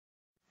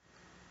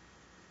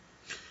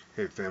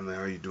Hey family,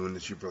 how you doing?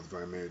 This is your brother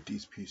Vladimir.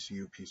 Peace to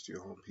you, peace to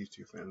your home, peace to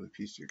your family,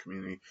 peace to your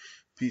community,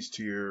 peace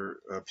to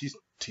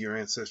your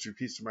ancestry,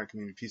 peace to my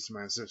community, peace to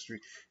my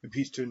ancestry, and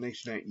peace to the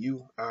nation that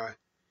you, I,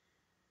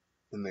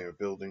 and they are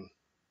building.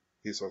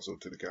 Peace also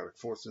to the galactic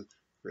forces,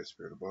 great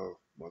spirit above,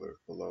 mother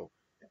below.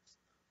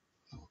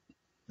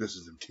 This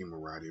is Mtima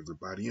Radi,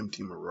 everybody.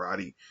 Mtima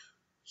Radi,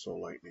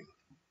 Soul Lightning.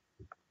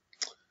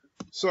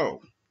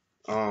 So,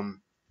 the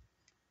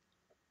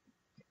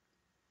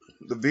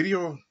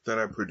video that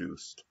I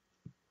produced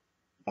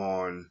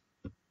on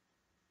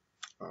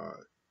uh,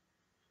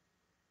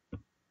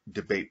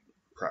 debate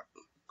prep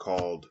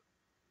called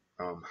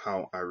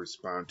How I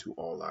Respond to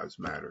All Lives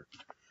Matter.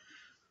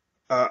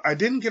 I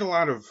didn't get a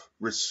lot of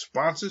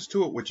responses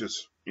to it, which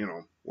is,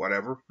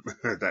 whatever.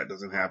 That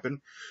doesn't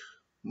happen.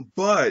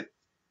 But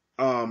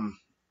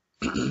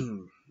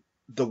the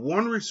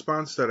one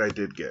response that I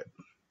did get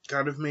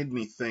kind of made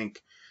me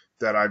think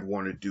that I'd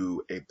want to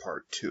do a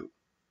part 2.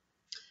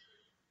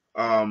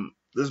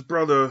 This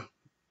brother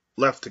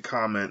left a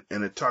comment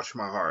and it touched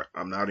my heart.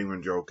 I'm not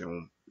even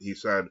joking. He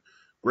said,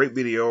 "Great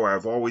video.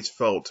 I've always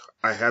felt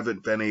I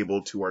haven't been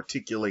able to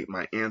articulate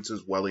my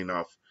answers well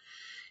enough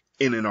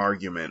in an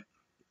argument.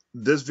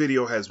 This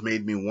video has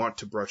made me want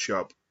to brush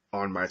up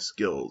on my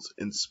skills."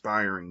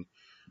 Inspiring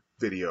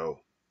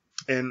video.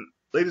 And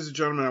ladies and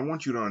gentlemen, I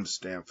want you to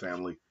understand,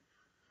 family.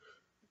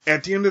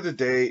 At the end of the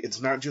day, it's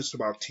not just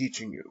about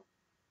teaching you.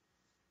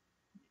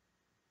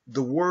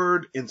 The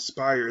word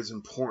inspire is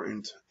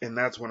important, and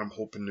that's what I'm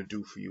hoping to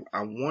do for you.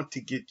 I want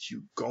to get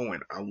you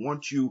going. I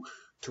want you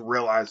to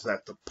realize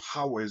that the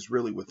power is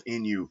really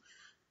within you.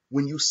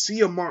 When you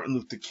see a Martin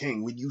Luther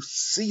King, when you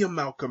see a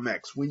Malcolm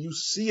X, when you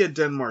see a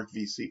Denmark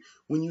VC,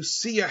 when you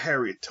see a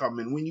Harriet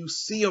Tubman, when you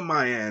see a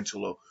Maya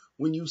Angelou,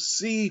 when you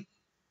see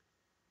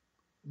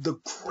the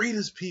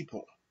greatest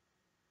people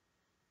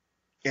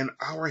in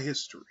our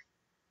history,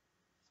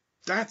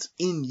 that's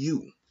in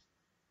you.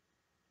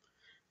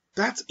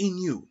 That's in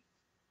you.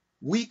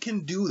 We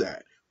can do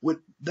that.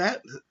 With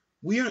that,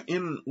 we are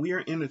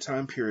in a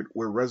time period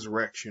where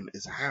resurrection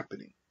is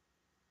happening.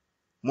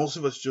 Most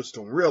of us just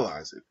don't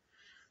realize it.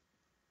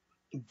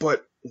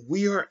 But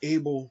we are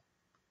able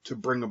to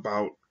bring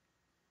about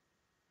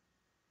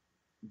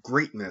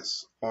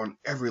greatness on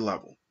every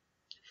level.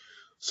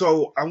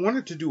 So I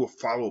wanted to do a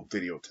follow-up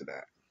video to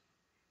that.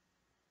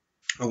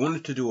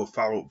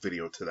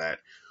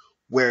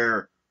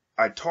 Where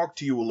I talked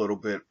to you a little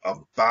bit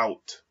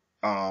about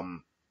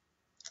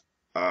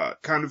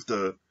kind of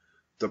the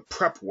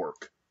prep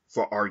work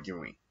for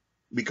arguing.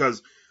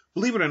 Because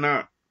believe it or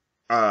not,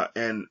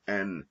 and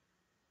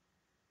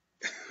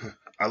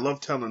I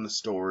love telling the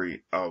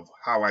story of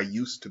how I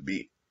used to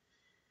be,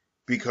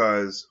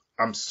 because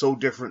I'm so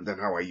different than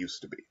how I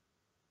used to be.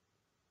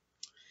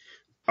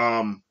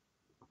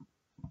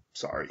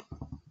 Sorry.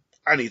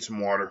 I need some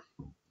water.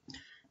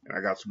 And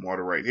I got some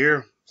water right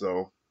here,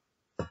 so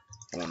I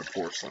want to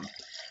pour some.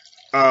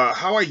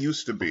 How I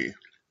used to be,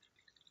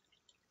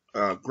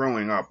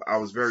 growing up, I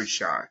was very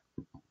shy.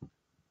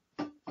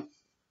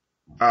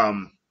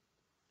 I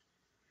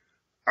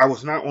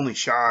was not only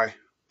shy,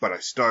 but I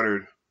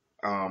stuttered.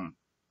 I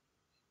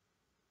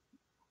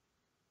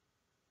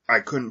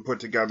couldn't put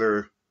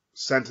together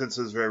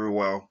sentences very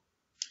well.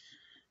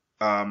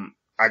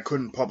 I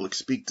couldn't public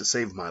speak to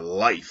save my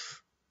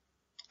life.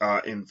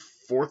 In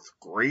 4th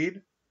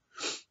grade,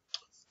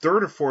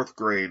 3rd or 4th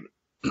grade,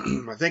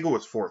 I think it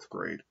was 4th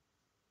grade,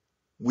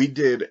 we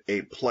did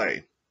a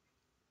play.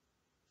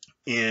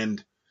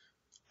 And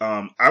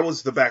I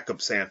was the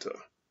backup Santa.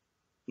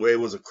 It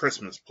was a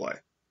Christmas play.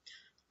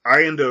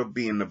 I ended up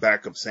being the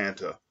backup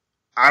Santa.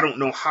 I don't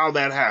know how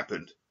that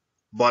happened,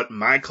 but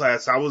my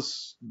class, I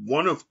was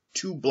one of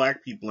 2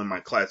 black people in my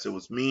class. It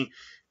was me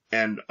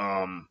and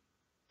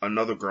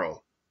another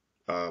girl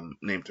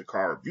named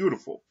Takara.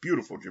 Beautiful,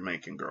 beautiful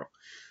Jamaican girl.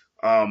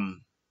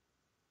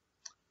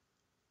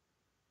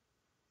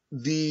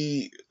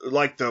 The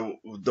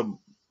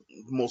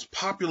most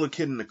popular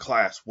kid in the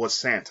class was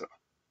Santa,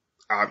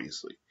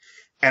 obviously.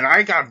 And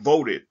I got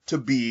voted to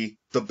be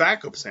the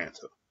backup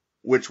Santa,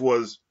 which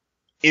was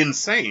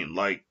insane.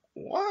 Like,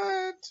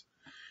 what?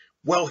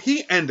 Well,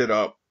 he ended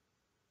up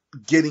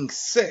getting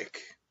sick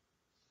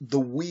the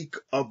week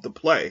of the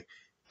play,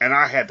 and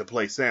I had to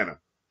play Santa.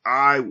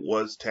 I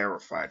was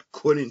terrified.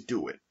 Couldn't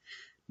do it.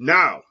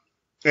 Now,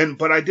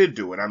 but I did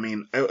do it. I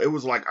mean, it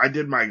was like I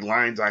did my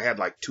lines. I had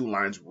like 2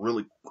 lines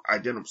really. I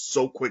did them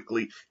so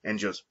quickly and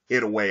just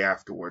hit away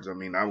afterwards. I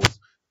mean, I was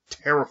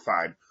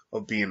terrified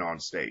of being on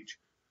stage.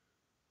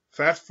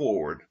 Fast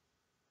forward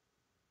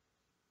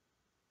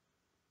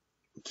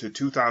to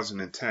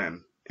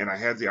 2010, and I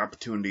had the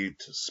opportunity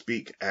to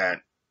speak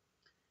at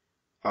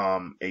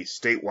a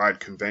statewide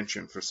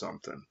convention for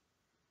something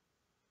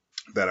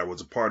that I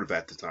was a part of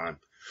at the time.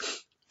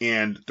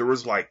 And there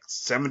was like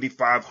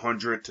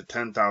 7,500 to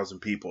 10,000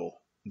 people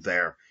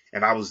there,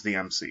 and I was the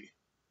MC.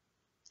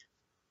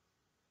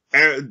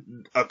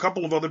 And a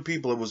couple of other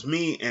people, it was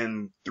me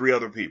and 3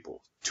 other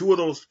people. 2 of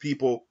those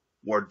people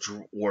were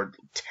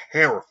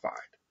terrified.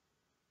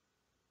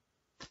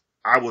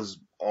 I was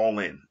all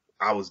in.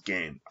 I was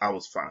game. I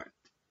was fine.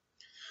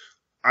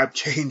 I've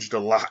changed a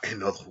lot,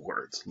 in other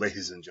words,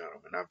 ladies and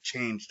gentlemen. I've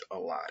changed a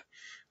lot.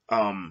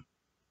 Um,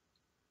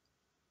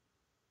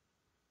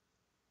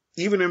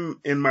 Even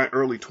in my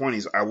early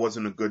 20s, I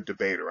wasn't a good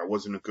debater. I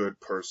wasn't a good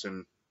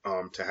person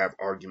to have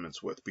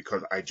arguments with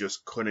because I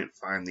just couldn't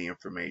find the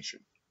information.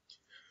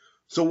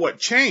 So what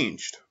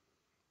changed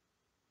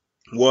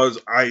was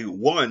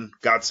one,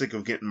 got sick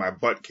of getting my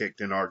butt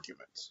kicked in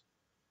arguments.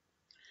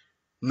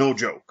 No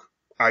joke.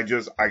 I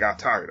got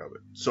tired of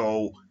it.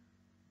 So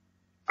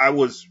I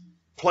was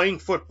playing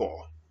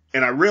football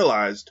and I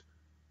realized,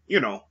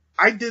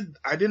 I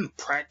didn't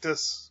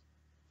practice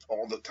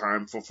all the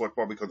time for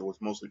football because it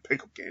was mostly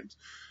pickup games,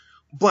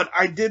 but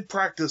I did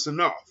practice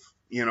enough.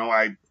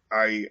 I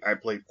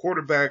played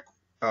quarterback,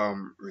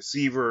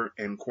 receiver,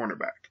 and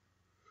cornerback.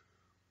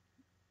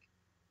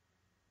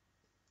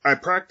 I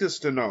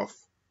practiced enough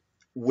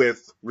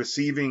with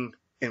receiving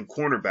and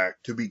cornerback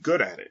to be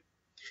good at it.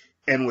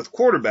 And with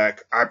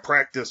quarterback, I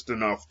practiced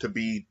enough to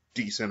be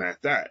decent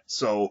at that.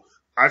 So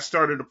I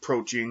started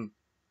approaching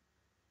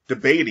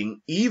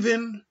debating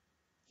even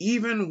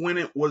when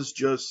it was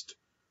just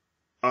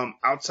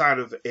outside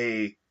of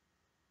a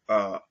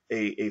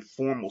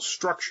formal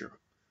structure.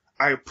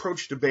 I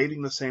approached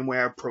debating the same way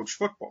I approached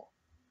football.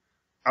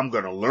 I'm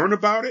going to learn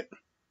about it.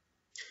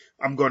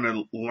 I'm going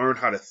to learn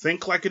how to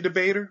think like a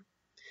debater.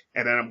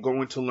 And then I'm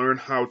going to learn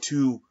how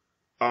to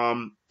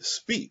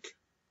speak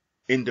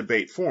in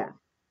debate form.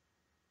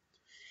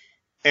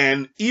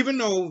 And even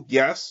though,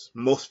 yes,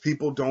 most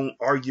people don't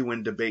argue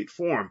in debate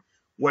form,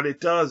 what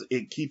it does,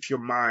 it keeps your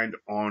mind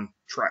on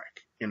track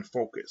and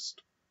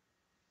focused.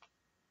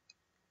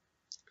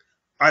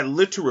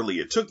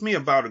 It took me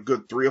about a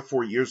good 3 or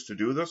 4 years to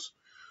do this,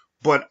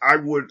 but I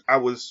would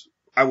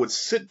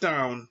sit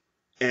down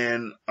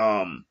and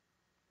I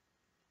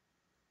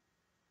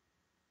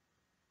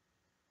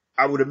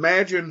would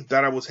imagine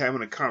that I was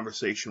having a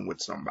conversation with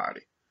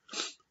somebody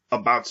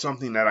about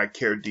something that I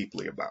cared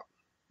deeply about.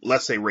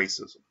 Let's say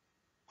racism.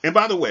 And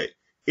by the way,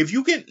 if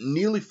you get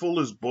Neely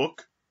Fuller's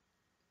book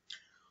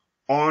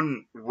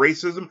on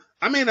racism,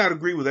 I may not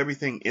agree with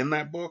everything in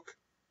that book,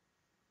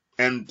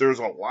 and there's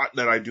a lot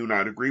that I do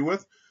not agree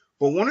with,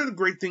 but one of the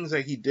great things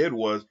that he did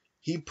was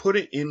he put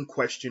it in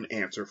question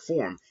answer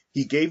form.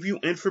 He gave you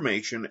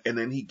information and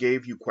then he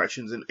gave you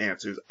questions and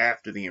answers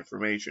after the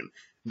information.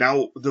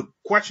 Now, the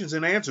questions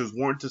and answers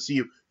weren't to see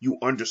if you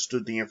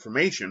understood the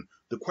information.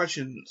 The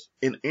questions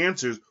and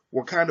answers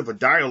were kind of a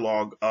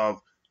dialogue of,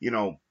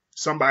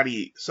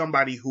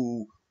 somebody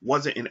who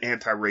wasn't an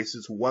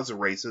anti-racist, who was a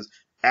racist,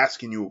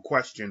 asking you a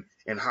question,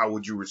 and how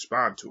would you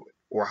respond to it?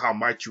 Or how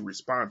might you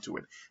respond to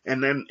it?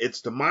 And then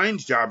it's the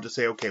mind's job to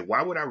say, okay,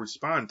 why would I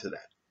respond to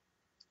that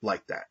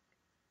like that?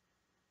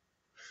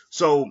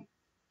 So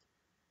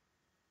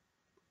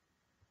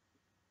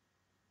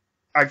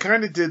I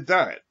kind of did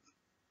that.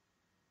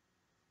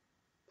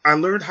 I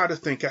learned how to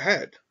think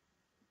ahead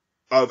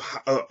of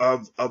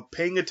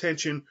paying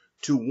attention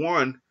to,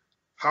 one,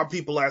 how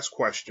people ask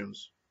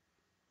questions,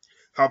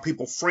 how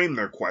people frame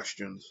their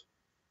questions,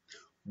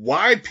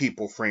 why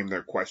people frame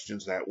their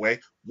questions that way,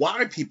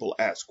 why people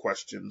ask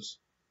questions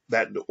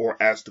or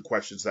ask the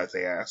questions that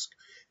they ask,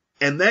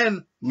 and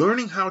then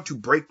learning how to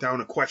break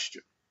down a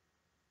question.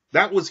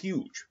 That was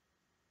huge.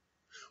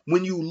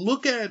 When you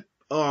look at,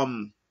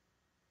 and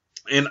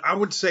I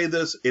would say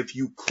this, if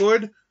you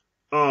could,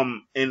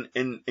 and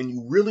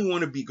you really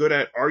want to be good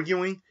at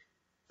arguing,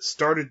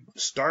 start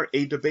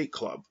a debate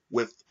club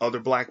with other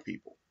black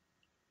people.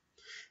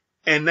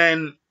 And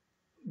then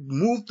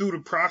move through the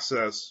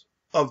process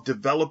of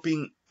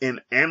developing an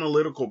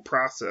analytical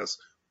process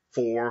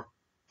for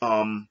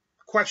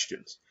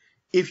questions.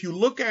 If you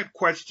look at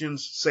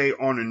questions, say,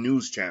 on a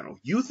news channel,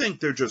 you think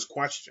they're just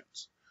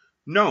questions.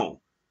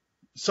 No.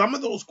 If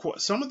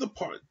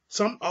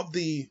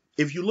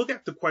you look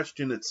at the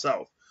question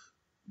itself,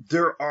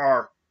 there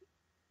are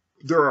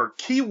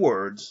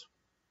keywords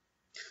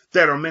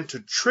that are meant to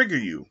trigger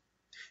you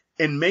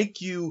and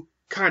make you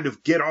kind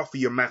of get off of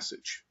your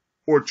message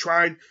or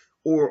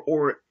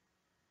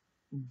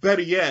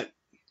better yet,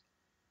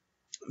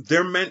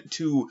 they're meant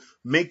to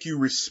make you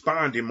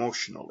respond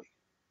emotionally.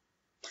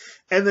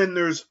 And then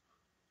there's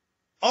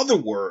other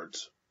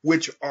words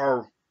which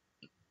are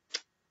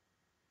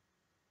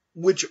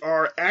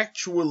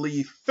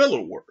actually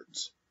filler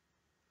words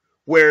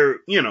where,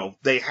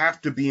 they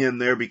have to be in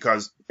there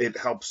because it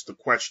helps the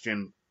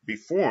question be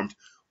formed,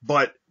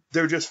 but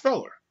they're just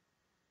filler.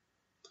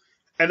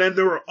 And then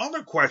there are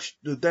other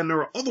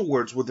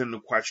words within the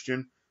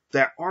question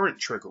that aren't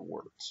trigger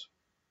words.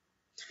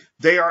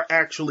 They are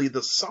actually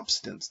the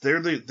substance.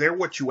 They're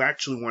what you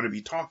actually want to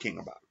be talking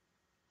about.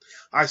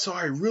 I saw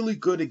a really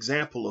good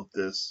example of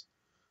this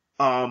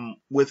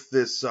with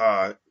this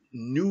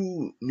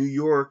New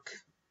York.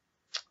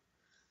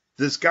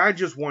 This guy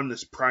just won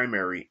this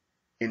primary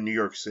in New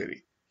York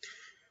City.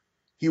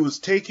 He was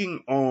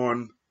taking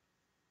on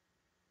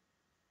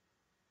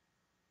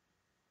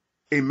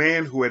a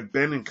man who had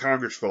been in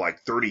Congress for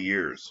like 30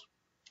 years.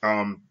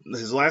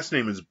 His last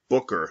name is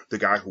Booker, the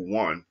guy who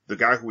won. The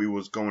guy who he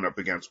was going up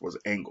against was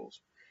Engels.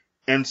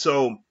 And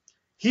so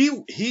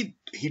he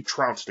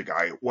trounced the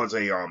guy. It was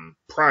a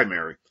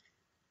primary.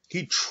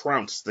 He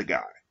trounced the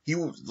guy. He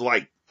was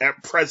like,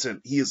 at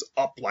present, he is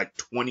up like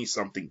 20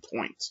 something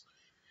points.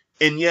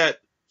 And yet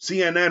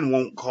CNN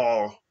won't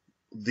call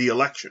the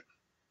election.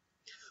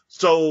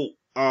 So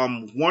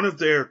one of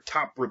their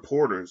top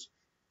reporters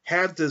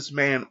had this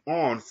man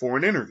on for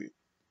an interview.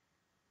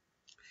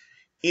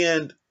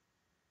 And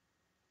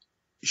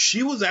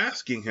she was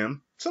asking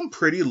him some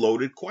pretty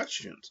loaded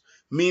questions,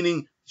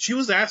 meaning she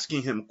was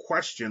asking him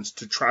questions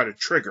to try to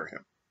trigger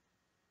him.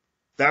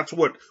 That's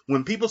what,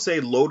 when people say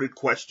loaded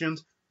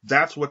questions,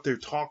 that's what they're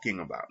talking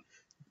about.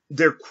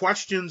 They're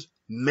questions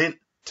meant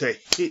to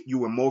hit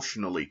you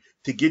emotionally,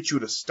 to get you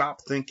to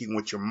stop thinking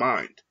with your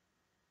mind.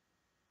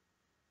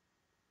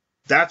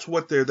 That's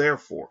what they're there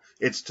for.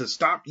 It's to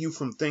stop you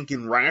from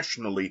thinking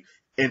rationally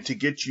and to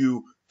get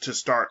you to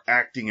start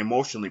acting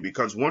emotionally.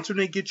 Because once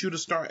they get you to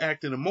start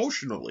acting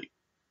emotionally,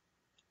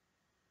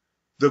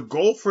 the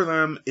goal for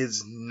them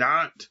is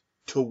not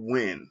to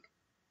win.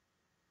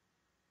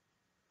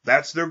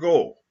 That's their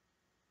goal.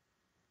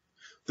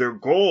 Their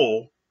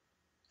goal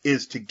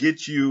is to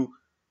get you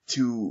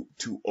to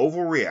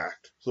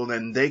overreact, so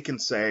then they can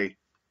say,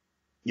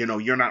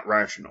 you're not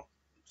rational,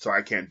 so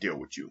I can't deal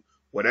with you.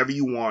 Whatever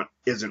you want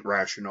isn't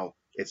rational.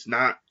 It's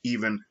not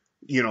even,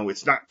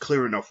 it's not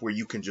clear enough where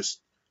you can just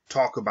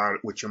talk about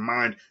it with your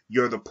mind.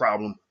 You're the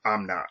problem,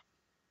 I'm not.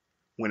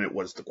 When it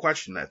was the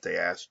question that they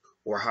asked,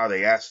 or how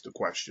they asked the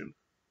question,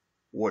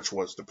 which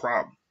was the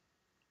problem.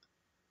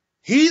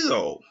 He,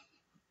 though,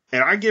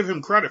 and I give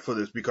him credit for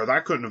this because I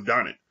couldn't have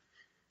done it.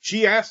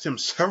 She asked him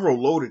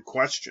several loaded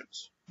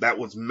questions that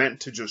was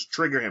meant to just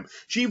trigger him.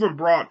 She even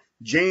brought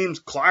James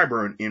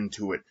Clyburn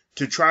into it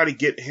to try to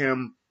get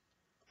him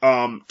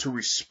to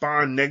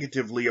respond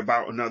negatively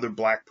about another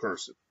black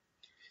person.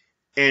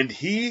 And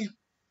he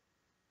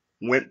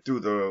went through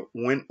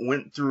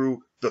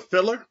the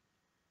filler.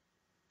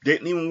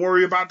 Didn't even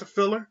worry about the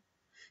filler.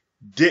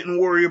 Didn't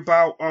worry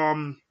about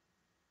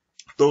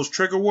those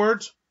trigger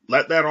words.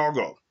 Let that all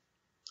go.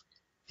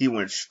 He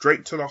went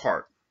straight to the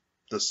heart,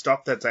 the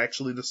stuff that's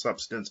actually the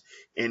substance,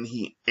 and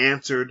he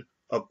answered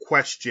a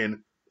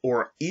question,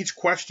 or each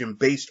question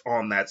based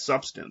on that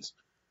substance.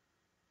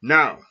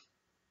 Now,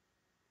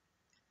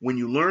 when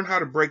you learn how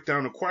to break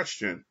down a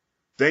question,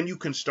 then you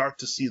can start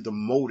to see the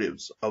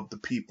motives of the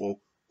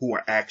people who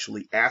are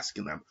actually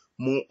asking them.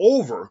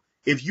 Moreover,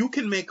 if you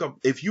can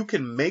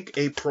make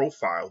a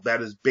profile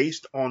that is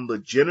based on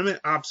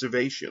legitimate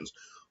observations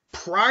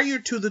prior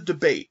to the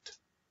debate,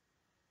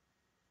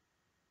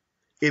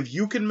 if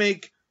you can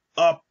make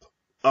up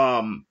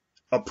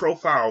a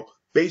profile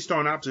based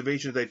on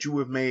observations that you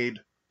have made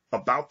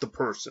about the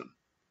person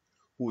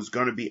who is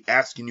going to be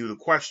asking you the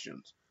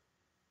questions,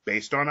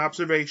 based on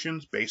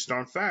observations, based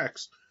on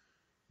facts,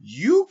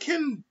 you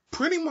can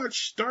pretty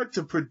much start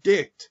to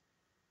predict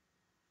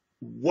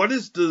what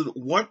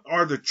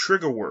are the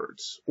trigger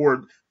words.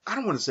 Or I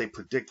don't want to say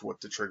predict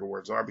what the trigger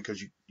words are,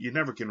 because you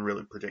never can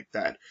really predict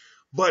that.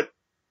 But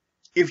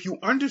if you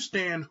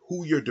understand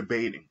who you're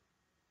debating,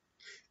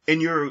 and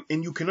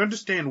you can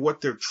understand what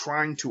they're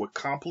trying to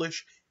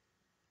accomplish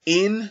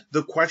in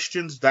the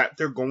questions that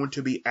they're going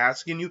to be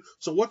asking you.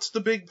 So what's the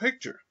big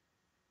picture?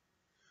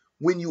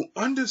 When you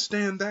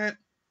understand that,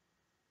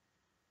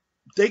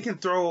 they can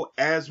throw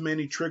as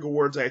many trigger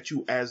words at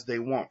you as they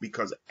want,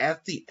 because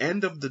at the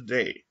end of the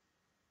day,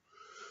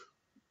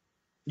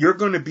 you're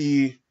going to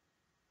be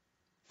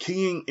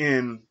keying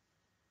in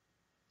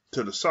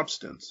to the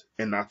substance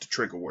and not the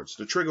trigger words.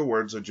 The trigger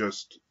words are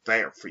just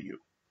there for you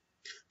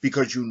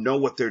because you know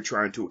what they're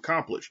trying to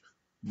accomplish.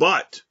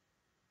 But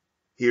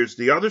here's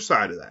the other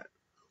side of that.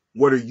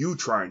 What are you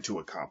trying to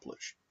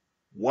accomplish?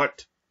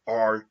 What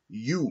are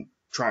you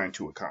trying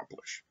to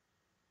accomplish?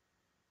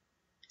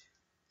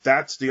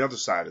 That's the other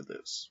side of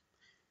this.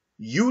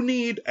 You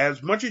need,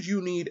 as much as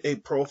you need a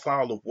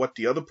profile of what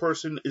the other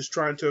person is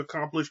trying to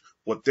accomplish,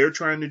 what they're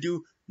trying to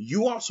do,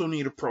 you also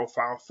need a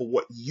profile for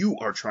what you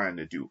are trying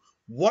to do.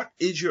 What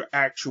is your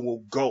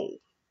actual goal?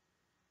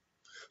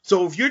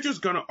 So if you're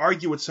just going to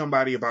argue with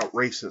somebody about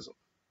racism,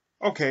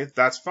 okay,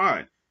 that's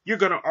fine. You're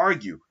going to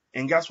argue.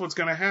 And guess what's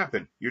going to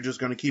happen? You're just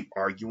going to keep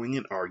arguing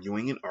and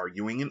arguing and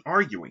arguing and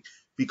arguing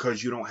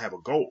because you don't have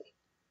a goal.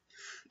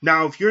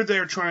 Now, if you're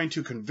there trying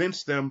to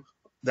convince them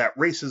that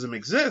racism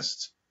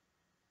exists,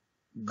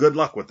 good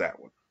luck with that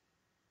one.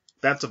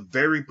 That's a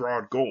very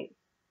broad goal.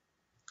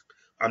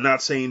 I'm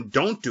not saying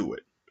don't do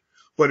it.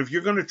 But if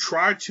you're going to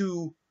try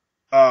to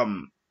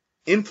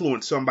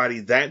influence somebody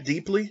that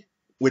deeply,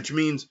 which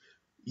means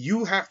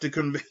you have to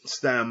convince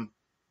them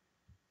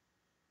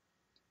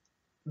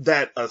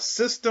that a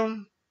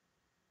system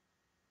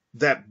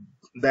that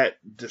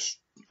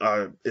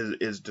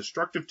is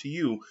destructive to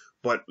you,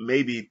 but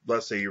maybe,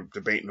 let's say you're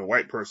debating a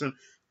white person,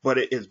 but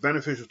it is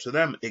beneficial to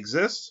them,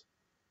 exists,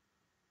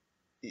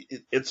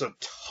 it's a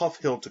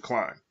tough hill to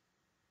climb.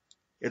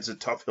 It's a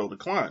tough hill to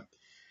climb.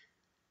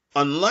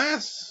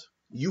 Unless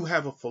you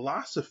have a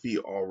philosophy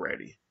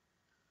already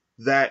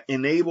that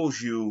enables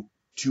you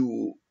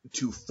to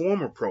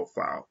form a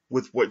profile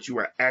with what you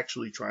are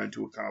actually trying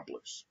to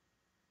accomplish.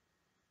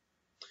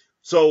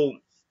 So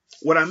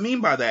what I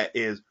mean by that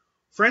is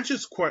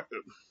Frances Cress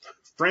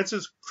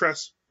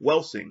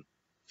Welsing,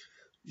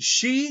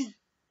 she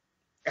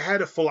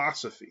had a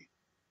philosophy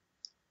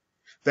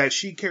that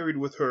she carried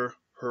with her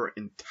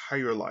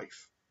entire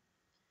life.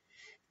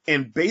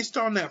 And based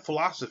on that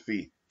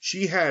philosophy,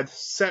 she had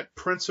set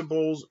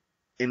principles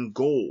and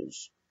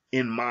goals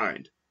in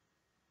mind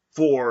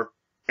for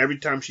every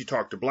time she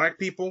talked to black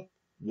people,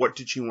 what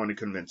did she want to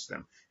convince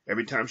them?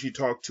 Every time she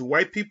talked to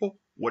white people,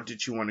 what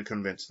did she want to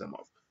convince them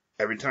of?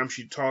 Every time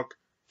she talked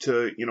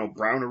to,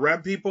 brown or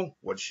red people,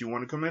 what did she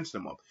want to convince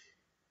them of?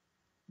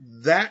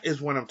 That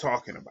is what I'm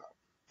talking about.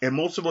 And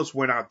most of us,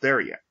 we're not there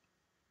yet.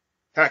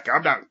 Heck,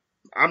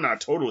 I'm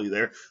not totally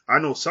there. I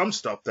know some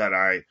stuff that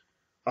I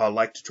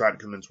like to try to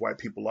convince white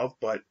people of,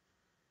 but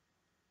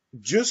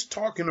just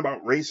talking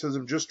about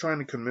racism, just trying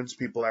to convince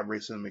people that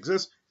racism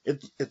exists,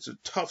 it's a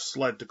tough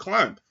sled to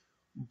climb.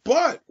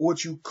 But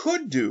what you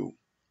could do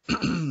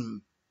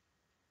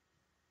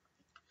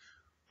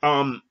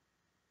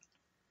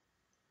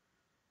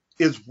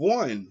is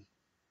one,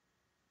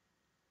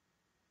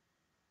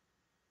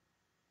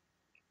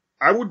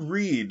 I would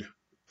read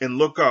and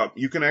look up,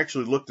 you can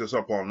actually look this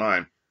up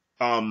online,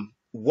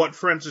 what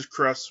Frances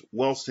Cress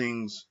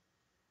Welsing's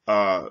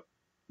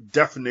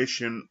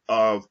definition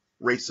of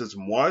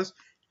racism was,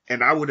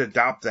 and I would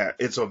adopt that.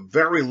 It's a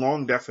very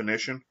long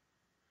definition.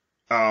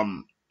 I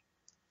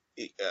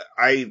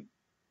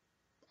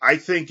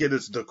think it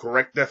is the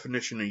correct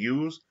definition to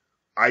use.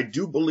 I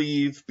do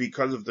believe,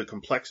 because of the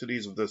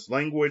complexities of this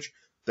language,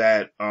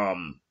 that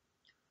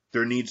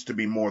there needs to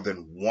be more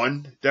than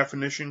one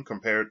definition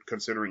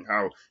considering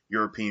how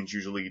Europeans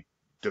usually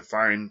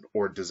define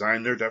or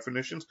design their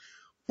definitions.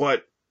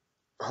 But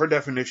her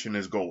definition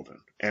is golden.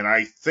 And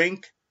I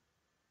think,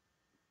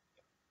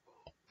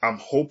 I'm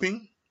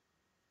hoping,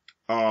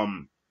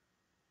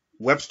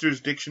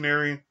 Webster's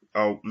Dictionary,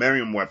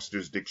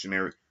 Merriam-Webster's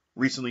Dictionary,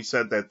 recently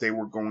said that they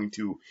were going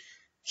to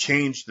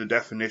change the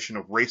definition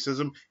of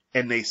racism.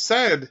 And they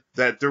said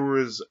that there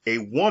was a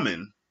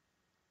woman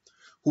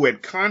who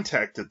had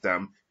contacted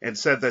them and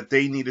said that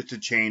they needed to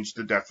change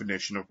the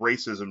definition of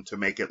racism to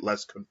make it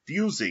less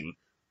confusing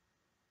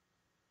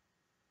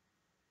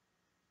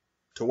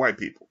to white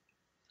people.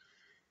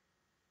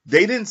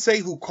 They didn't say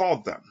who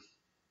called them,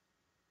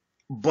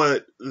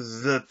 but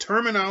the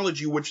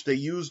terminology which they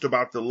used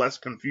about the less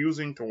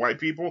confusing to white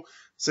people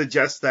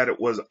suggests that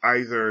it was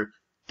either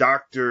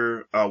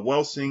Dr.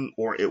 Welsing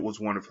or it was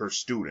one of her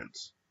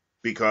students,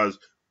 because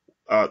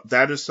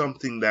that is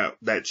something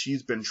that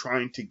she's been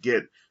trying to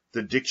get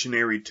the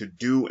dictionary to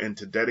do and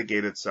to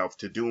dedicate itself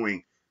to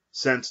doing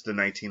since the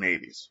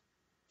 1980s.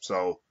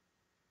 So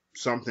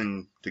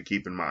something to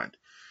keep in mind.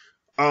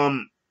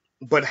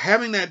 But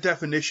having that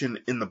definition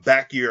in the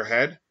back of your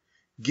head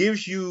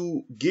gives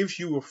you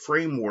a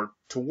framework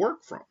to work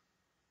from.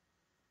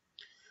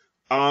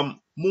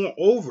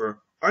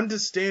 Moreover,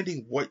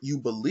 understanding what you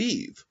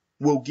believe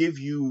will give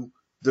you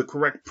the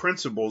correct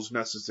principles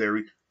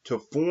necessary to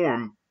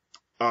form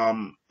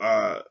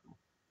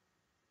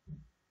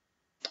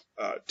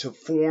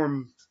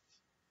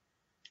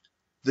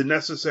the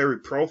necessary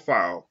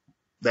profile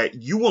that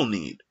you will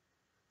need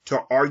to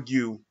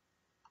argue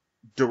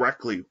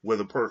directly with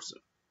a person.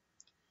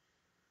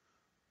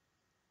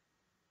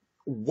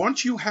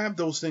 Once you have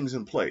those things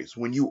in place,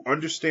 when you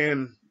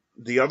understand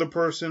the other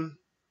person,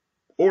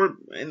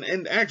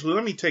 and actually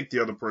let me take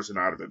the other person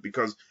out of it,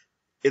 because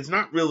it's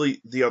not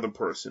really the other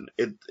person.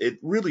 It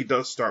really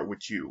does start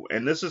with you.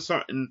 And this is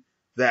something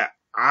that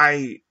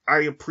I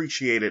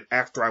appreciated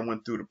after I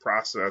went through the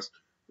process.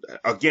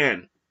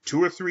 Again,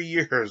 2 or 3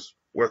 years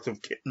worth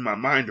of getting my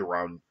mind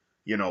around,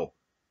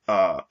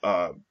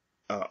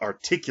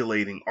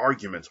 articulating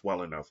arguments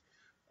well enough.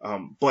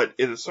 But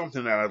it is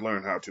something that I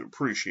learned how to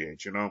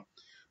appreciate,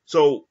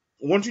 So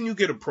once you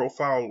get a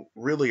profile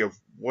really of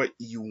what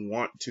you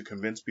want to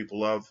convince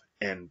people of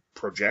and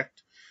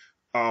project,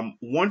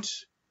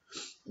 once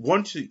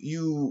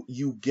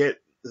you get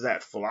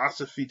that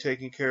philosophy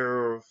taken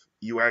care of,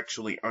 you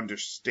actually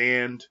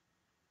understand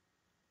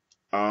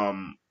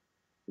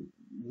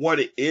what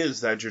it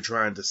is that you're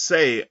trying to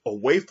say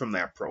away from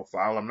that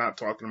profile. I'm not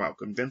talking about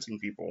convincing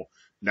people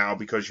now,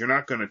 because you're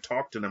not going to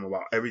talk to them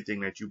about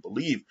everything that you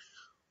believe.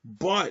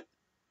 But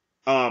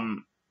a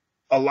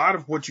lot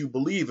of what you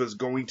believe is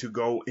going to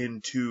go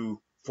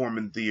into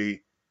forming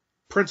the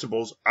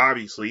principles,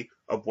 obviously,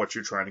 of what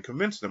you're trying to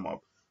convince them of.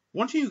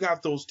 Once you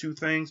got those two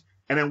things,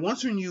 and then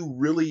once you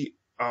really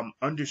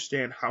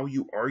understand how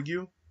you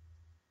argue,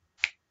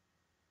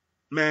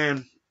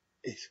 man,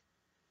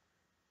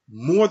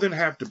 more than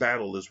half the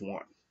battle is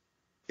won.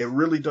 It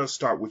really does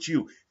start with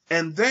you.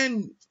 And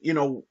then,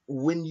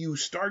 when you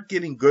start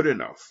getting good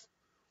enough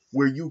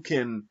where you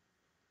can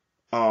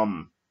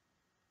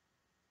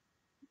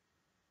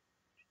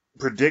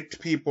predict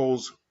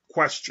people's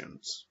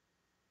questions,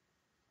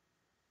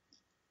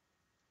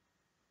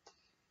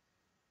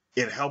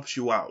 it helps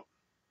you out.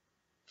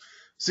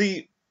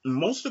 See,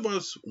 most of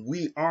us,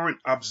 we aren't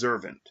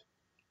observant,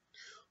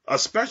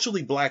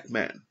 especially black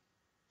men.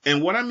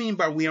 And what I mean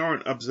by we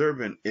aren't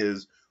observant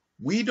is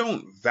we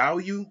don't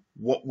value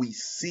what we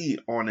see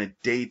on a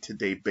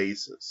day-to-day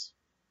basis.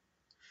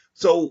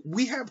 So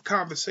we have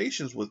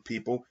conversations with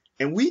people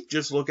and we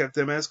just look at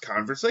them as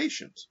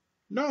conversations.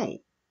 No,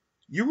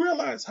 you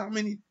realize how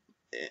many,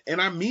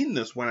 and I mean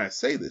this when I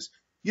say this,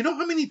 you know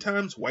how many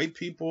times white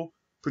people,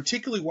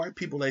 particularly white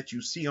people that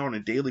you see on a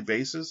daily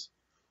basis,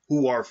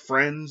 who are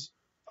friends,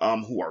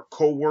 who are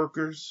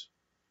co-workers,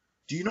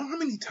 do you know how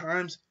many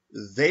times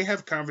they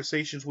have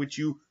conversations with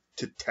you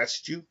to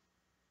test you?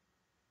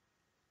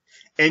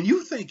 And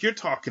you think you're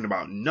talking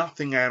about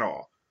nothing at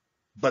all,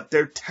 but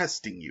they're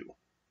testing you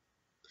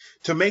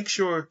to make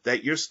sure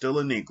that you're still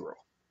a Negro,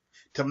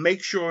 to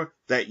make sure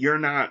that you're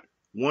not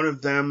one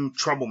of them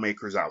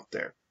troublemakers out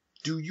there.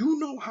 Do you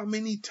know how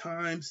many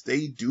times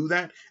they do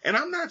that? And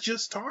I'm not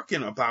just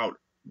talking about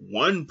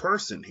one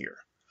person here.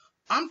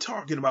 I'm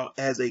talking about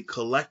as a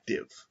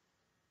collective.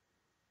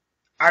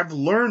 I've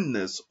learned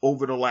this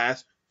over the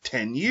last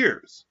 10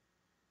 years.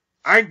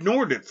 I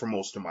ignored it for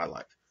most of my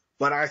life,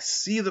 but I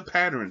see the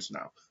patterns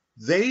now.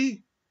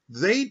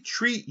 They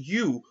treat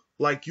you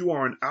like you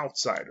are an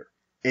outsider,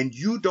 and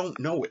you don't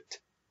know it.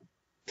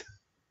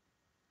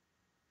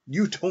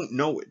 You don't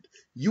know it.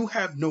 You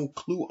have no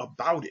clue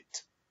about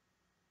it.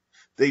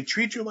 They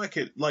treat you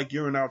like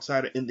you're an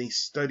outsider, and they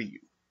study you.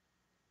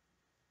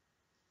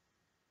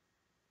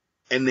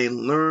 And they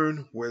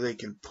learn where they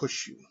can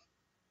push you.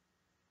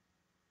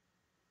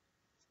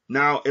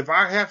 Now, if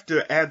I have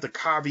to add the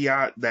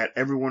caveat that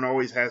everyone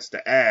always has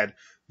to add,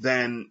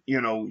 then,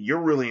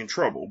 you're really in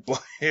trouble.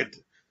 But,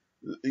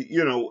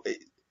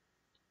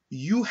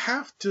 you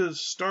have to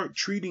start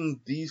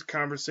treating these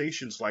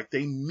conversations like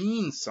they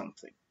mean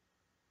something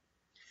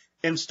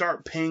and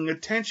start paying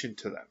attention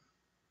to them.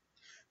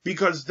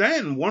 Because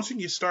then, once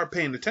you start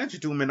paying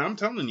attention to them, and I'm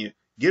telling you,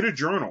 get a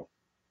journal.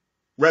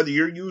 Whether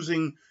you're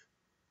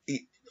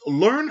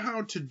learn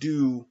how to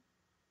do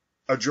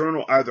a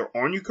journal either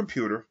on your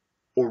computer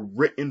or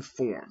written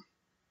form.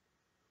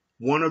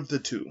 One of the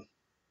two.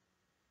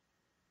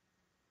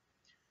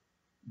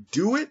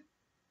 Do it.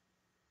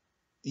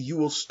 You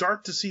will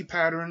start to see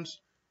patterns.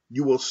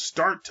 You will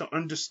start to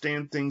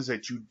understand things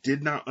that you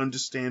did not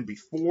understand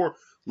before.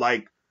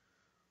 Like,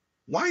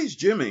 why is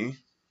Jimmy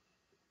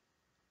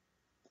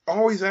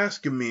always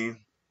asking me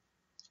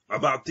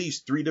about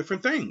these 3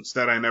 different things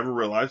that I never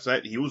realized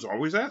that he was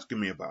always asking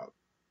me about?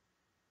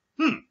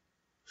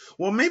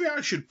 Well, maybe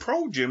I should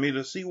probe Jimmy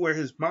to see where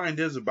his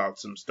mind is about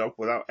some stuff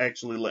without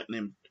actually letting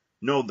him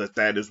know that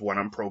that is what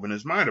I'm probing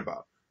his mind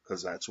about,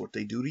 because that's what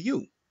they do to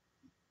you.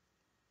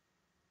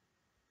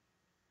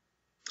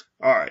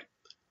 All right.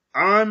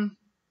 I'm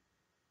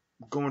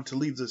going to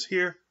leave this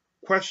here.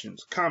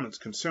 Questions, comments,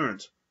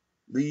 concerns,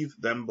 leave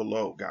them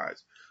below,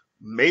 guys.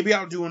 Maybe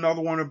I'll do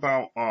another one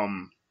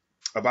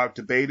about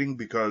debating,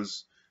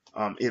 because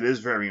it is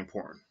very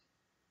important.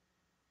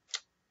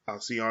 I'll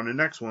see you on the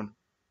next one.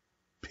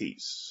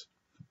 Peace.